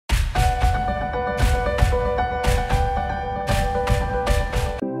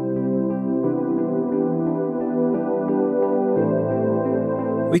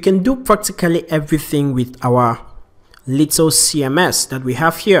We can do practically everything with our little CMS that we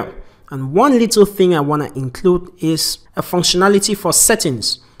have here. And one little thing I want to include is a functionality for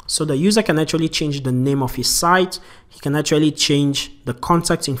settings. So the user can actually change the name of his site. He can actually change the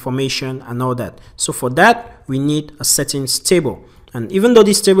contact information and all that. So for that, we need a settings table. And even though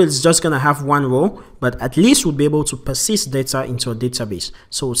this table is just going to have one row, but at least we'll be able to persist data into a database.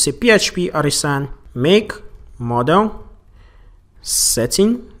 So we'll say PHP artisan make model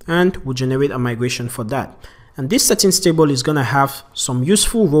setting, and we'll generate a migration for that. And this settings table is going to have some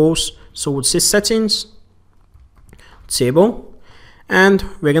useful rows. So we'll say settings table, and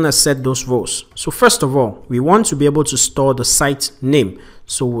we're going to set those rows. So first of all, we want to be able to store the site name.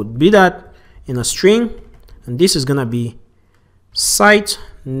 So we'll do that in a string, and this is going to be site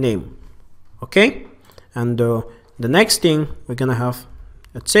name. Okay. And the next thing, we're going to have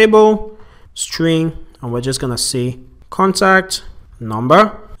a table string, and we're just going to say contact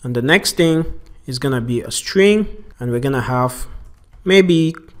number. And the next thing is going to be a string, and we're going to have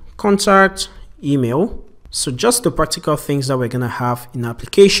maybe contact email. So just the practical things that we're going to have in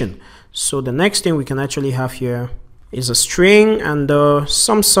application. So the next thing we can actually have here is a string and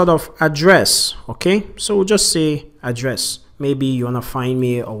some sort of address. Okay, so we'll just say address. Maybe you want to find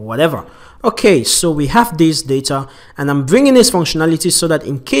me or whatever. Okay, so we have this data, and I'm bringing this functionality so that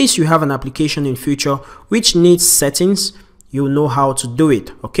in case you have an application in future which needs settings, you know how to do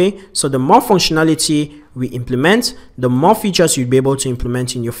it. Okay, so the more functionality we implement, the more features you'll be able to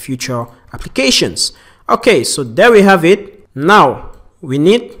implement in your future applications. Okay, so there we have it. Now we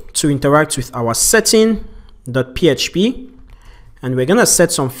need to interact with our setting.php, and we're gonna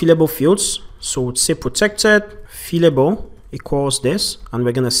set some fillable fields. So we'll say protected fillable equals this, and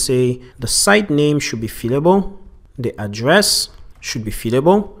we're gonna say the site name should be fillable, the address should be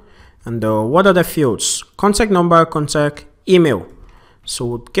fillable, and what are the fields? Contact number, contact email. So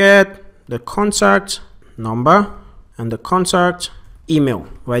we'll get the contact number and the contact email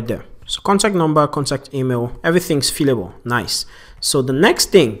right there. So contact number, contact email, everything's fillable. Nice. So the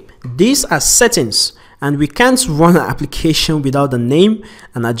next thing, these are settings, and we can't run an application without the name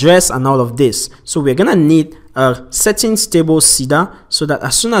and address and all of this. So we're gonna need a settings table seeder, so that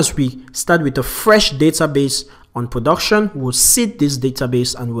as soon as we start with a fresh database on production, we'll seed this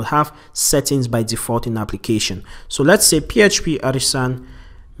database and we'll have settings by default in application. So let's say PHP artisan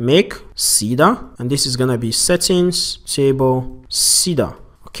make seeder, and this is gonna be settings table seeder.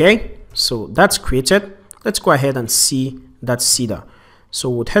 Okay, so that's created. Let's go ahead and see that seeder. So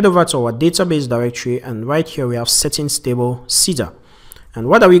we'll head over to our database directory, and right here we have settings table seeder. And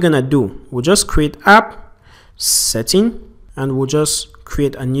what are we gonna do? We'll just create app setting, and we'll just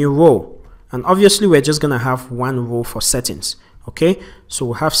create a new row. And obviously we're just gonna have one row for settings. Okay, so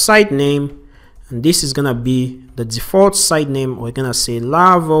we'll have site name, and this is gonna be the default site name. We're gonna say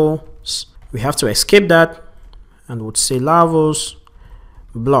Laravel. We have to escape that, and we'll say Laravel's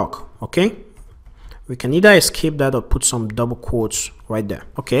blog. Okay, we can either escape that or put some double quotes right there.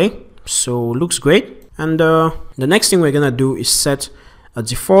 Okay, so looks great. And the next thing we're gonna do is set a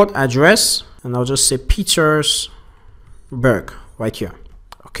default address, and I'll just say Petersburg right here.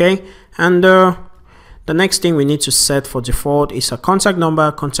 Okay, and the next thing we need to set for default is a contact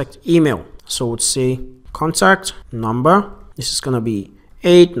number, contact email. So we'll say contact number. This is gonna be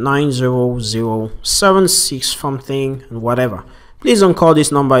 89007 something and whatever. Please don't call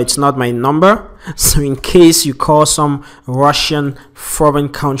this number, it's not my number. So in case you call some Russian foreign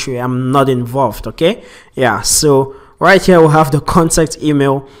country, I'm not involved. Okay, yeah, so right here we'll have the contact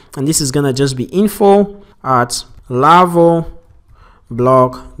email, and this is gonna just be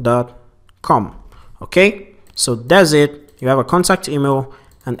info@laravelblog.com. Okay, so that's it. You have a contact email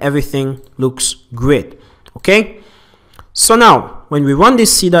and everything looks great. Okay, so now when we run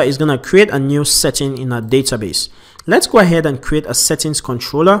this seeder, it's gonna create a new setting in our database. Let's go ahead and create a settings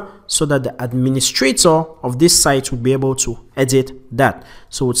controller so that the administrator of this site will be able to edit that.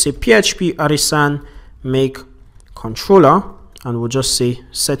 So we'll say PHP artisan make controller, and we'll just say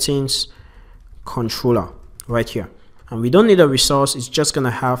settings controller right here. And we don't need a resource, it's just gonna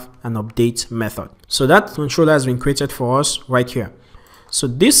have an update method. So that controller has been created for us right here. So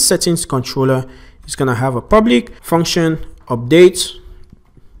this settings controller is gonna have a public function update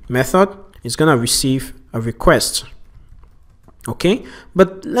method. It's gonna receive a request. Okay,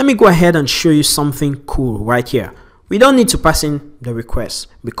 but let me go ahead and show you something cool right here. We don't need to pass in the request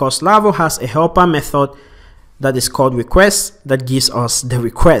because Laravel has a helper method that is called request that gives us the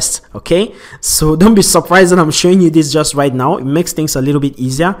request. Okay, so don't be surprised that I'm showing you this just right now. It makes things a little bit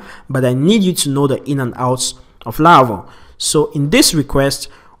easier, but I need you to know the in and outs of Laravel. So in this request,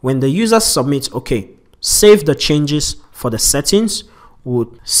 when the user submits, okay, save the changes for the settings,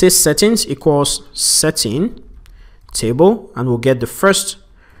 would say settings equals setting table, and we'll get the first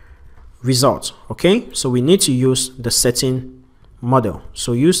result. Okay, so we need to use the setting model.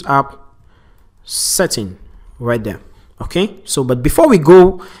 So use app setting right there. Okay, so but before we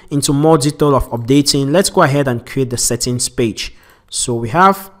go into more detail of updating, let's go ahead and create the settings page. So we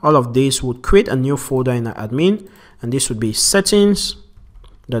have all of this. Would create a new folder in our admin, and this would be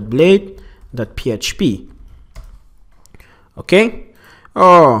settings.blade.php. okay,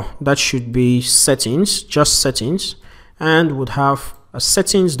 oh, that should be settings, just settings, and would have a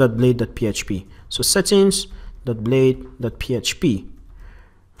settings.blade.php. So settings.blade.php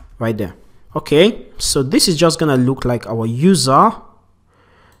right there. Okay, so this is just gonna look like our user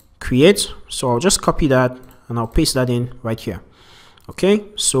create. So I'll just copy that and I'll paste that in right here. Okay,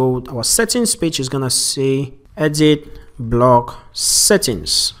 so our settings page is gonna say edit block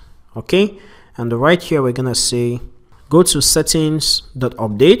settings. Okay, and right here we're gonna say go to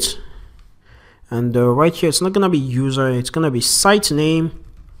settings.update, and right here it's not gonna be user, it's gonna be site name,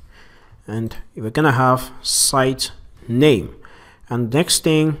 and we're gonna have site name. And next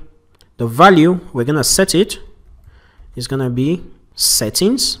thing, the value we're gonna set it is gonna be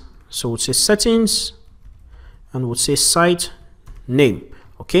settings. So we'll say settings and we'll say site name.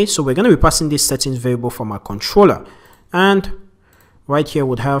 Okay, so we're gonna be passing this settings variable from our controller, and right here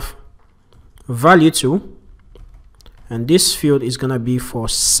would have value to, and this field is gonna be for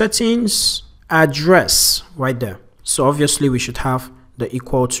settings address right there. So obviously we should have the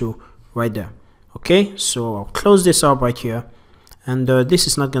equal to right there. Okay, so I'll close this up right here, and this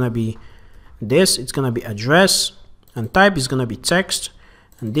is not gonna be this, it's gonna be address, and type is gonna be text,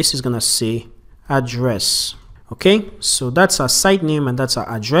 and this is gonna say address. Okay, so that's our site name and that's our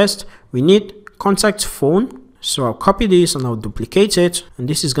address. We need contact phone, so I'll copy this and I'll duplicate it, and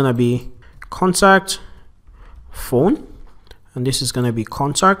this is gonna be contact phone, and this is gonna be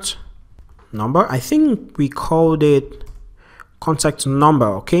contact number. I think we called it contact number,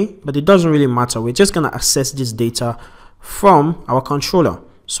 okay, but it doesn't really matter. We're just gonna access this data from our controller.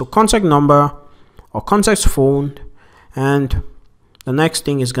 So contact number or contact phone, and the next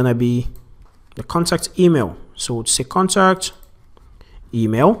thing is gonna be the contact email. So we'll say contact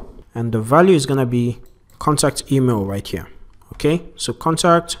email, and the value is gonna be contact email right here. Okay, so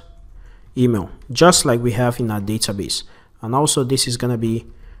contact email, just like we have in our database. And also this is gonna be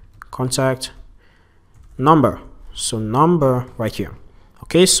contact number, so number right here.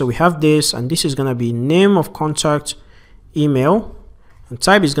 Okay, so we have this, and this is gonna be name of contact email, and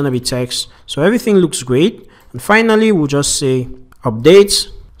type is gonna be text. So everything looks great, and finally we'll just say update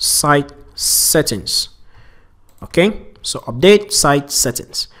site settings. Okay, so update site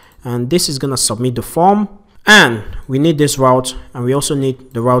settings, and this is gonna submit the form, and we need this route, and we also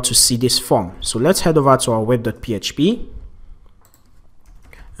need the route to see this form. So let's head over to our web.php,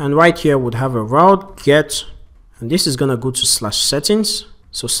 and right here would have a route get, and this is gonna go to /settings.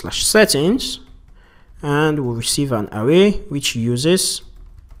 So /settings, and we'll receive an array which uses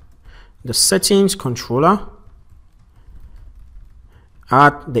the settings controller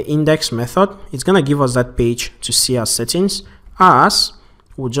at the index method. It's gonna give us that page to see our settings, as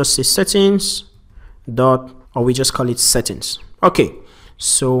we'll just say settings dot, or we just call it settings. Okay,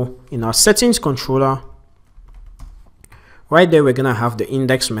 so in our settings controller right there, we're gonna have the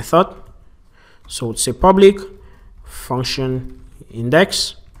index method. So we'll say public function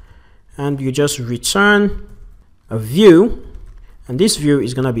index, and you just return a view, and this view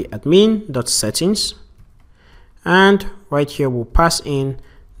is gonna be admin.settings, and right here we'll pass in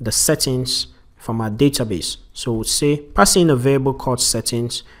the settings from our database. So we'll say pass in a variable called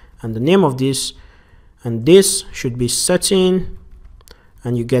settings, and the name of this, and this should be setting,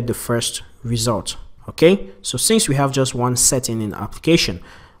 and you get the first result. Okay, so since we have just one setting in the application,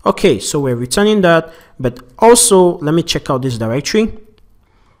 okay, so we're returning that. But also let me check out this directory.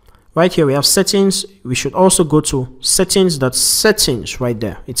 Right here we have settings. We should also go to settings.settings right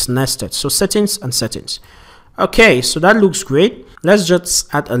there. It's nested, so settings and settings. Okay, so that looks great. Let's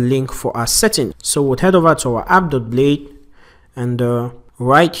just add a link for our settings. So we'll head over to our app.blade, and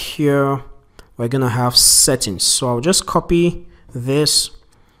right here we're gonna have settings. So I'll just copy this,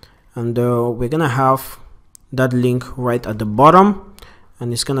 and we're gonna have that link right at the bottom,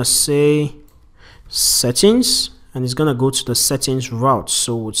 and it's gonna say settings, and it's gonna go to the settings route.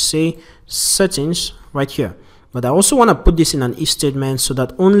 So we'll say settings right here. But I also want to put this in an if statement so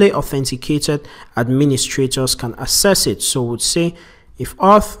that only authenticated administrators can access it. So we'll say if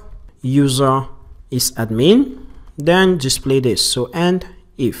auth user is admin, then display this. So and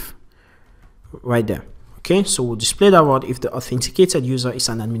if right there. Okay, so we'll display that route if the authenticated user is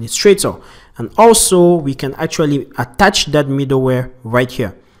an administrator. And also we can actually attach that middleware right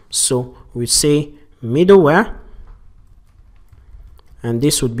here. So we say middleware, and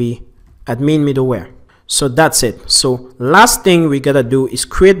this would be admin middleware. So that's it. So last thing we gotta do is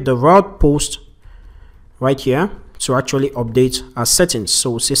create the route post right here to actually update our settings.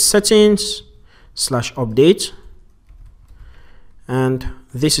 So we'll say settings/update, and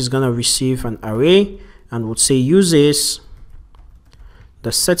this is gonna receive an array, and we'll say uses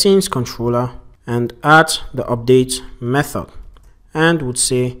the settings controller and add the update method, and would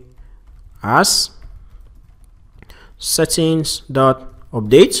say as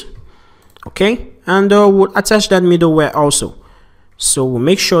settings.update. Okay, and we'll attach that middleware also. So we'll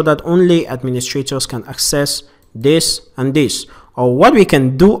make sure that only administrators can access this and this. Or what we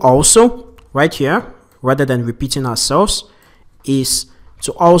can do also right here, rather than repeating ourselves, is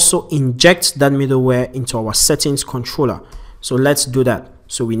to also inject that middleware into our settings controller. So let's do that.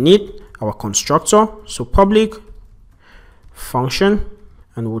 So we need our constructor, so public function,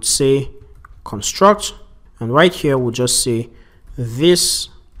 and we'll say construct, and right here we'll just say this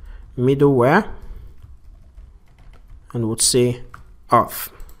middleware, and we'll say auth.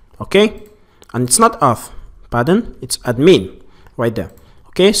 Okay, and it's not auth, pardon, it's admin right there.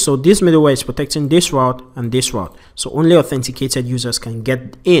 Okay, so this middleware is protecting this route and this route, so only authenticated users can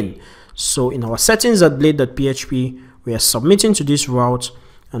get in. So in our settings.blade.php, we are submitting to this route,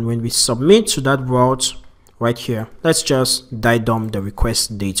 and when we submit to that route right here, let's just die dump the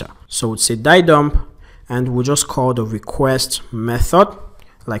request data. So we'll say die dump, and we'll just call the request method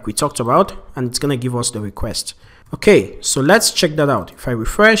like we talked about, and it's gonna give us the request. Okay, so let's check that out. If I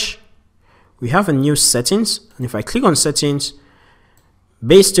refresh, we have a new settings, and if I click on settings,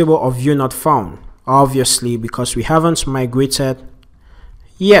 base table of view not found, obviously because we haven't migrated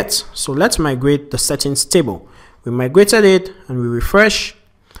yet. So let's migrate the settings table. We migrated it and we refresh,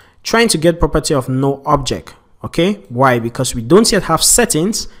 trying to get property of no object. Okay, why? Because we don't yet have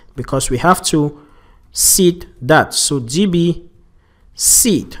settings, because we have to seed that. So db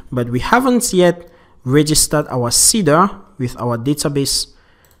seed, but we haven't yet registered our seeder with our database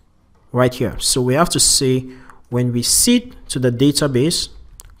right here. So we have to say, when we seed to the database,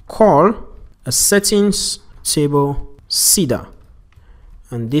 call a settings table seeder,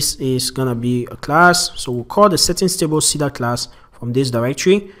 and this is gonna be a class. So we'll call the settings table seeder class from this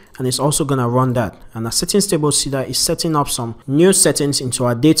directory, and it's also gonna run that. And a settings table seeder is setting up some new settings into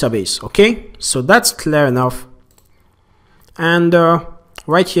our database. Okay, so that's clear enough. And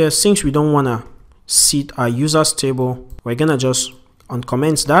right here, since we don't wanna seed our users table, we're gonna just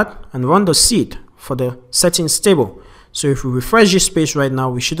uncomment that and run the seed for the settings table. So if we refresh this page right now,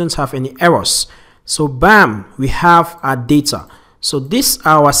 we shouldn't have any errors. So bam, we have our data. So these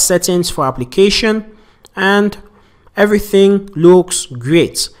are our settings for application, and everything looks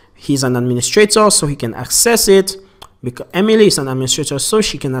great. He's an administrator, so he can access it, because Emily is an administrator, so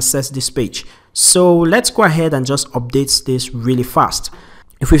she can access this page. So let's go ahead and just update this really fast.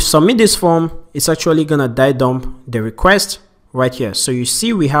 If we submit this form, it's actually gonna die dump the request right here. So you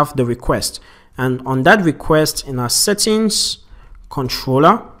see we have the request, and on that request in our settings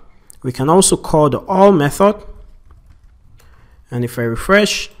controller, we can also call the all method. And if I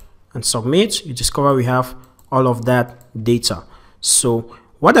refresh and submit, you discover we have all of that data. So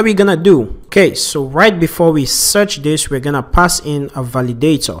what are we gonna do? Okay, so right before we search this, we're gonna pass in a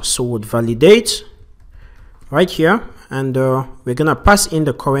validator. So we'll validate right here, and we're gonna pass in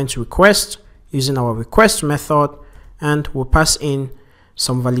the current request using our request method, and we'll pass in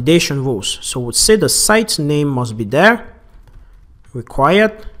some validation rules. So we'll say the site name must be there,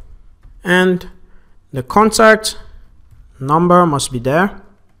 required, and the contact number must be there,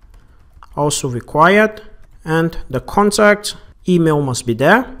 also required, and the contact email must be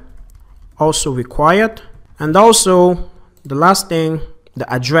there, also required, and also the last thing,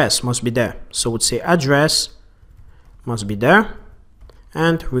 the address must be there. So we'll say address must be there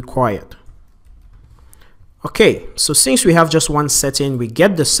and required. Okay, so since we have just one setting, we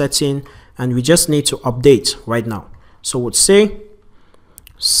get the setting and we just need to update right now. So we'll say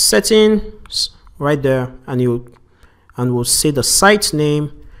settings right there, and we'll say the site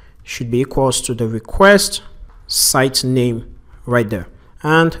name should be equals to the request site name right there,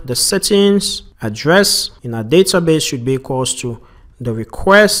 and the settings address in our database should be equals to the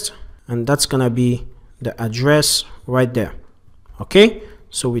request, and that's gonna be the address right there. Okay,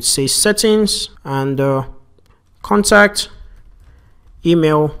 so we say settings, and contact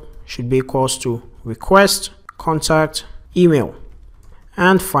email should be equals to request contact email,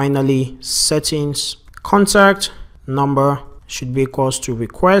 and finally settings contact number should be equals to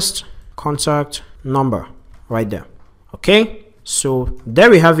request contact number right there. Okay, so there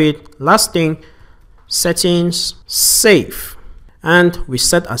we have it. Last thing, settings, save, and we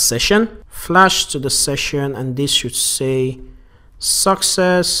set a session, flash to the session, and this should say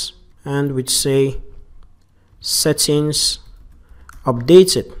success, and we'd say settings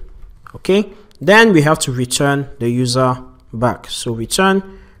updated. Okay, then we have to return the user back, so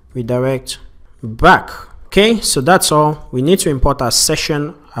return redirect back. Okay, so that's all. We need to import our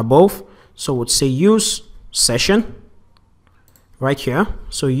session above, so we'll say use session right here.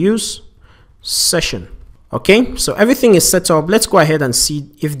 So use session. Okay, so everything is set up. Let's go ahead and see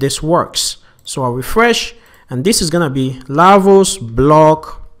if this works. So I'll refresh, and this is gonna be Laravel's blog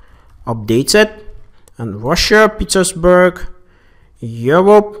updated, and Russia, Petersburg,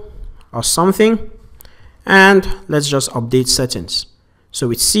 Europe or something, and let's just update settings. So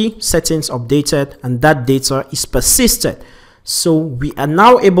we see settings updated, and that data is persisted. So we are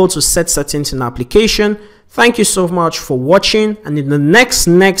now able to set settings in our application. Thank you so much for watching, and in the next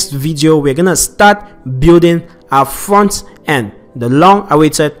video we're gonna start building our front end, the long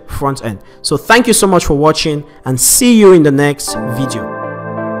awaited front end. So thank you so much for watching, and see you in the next video.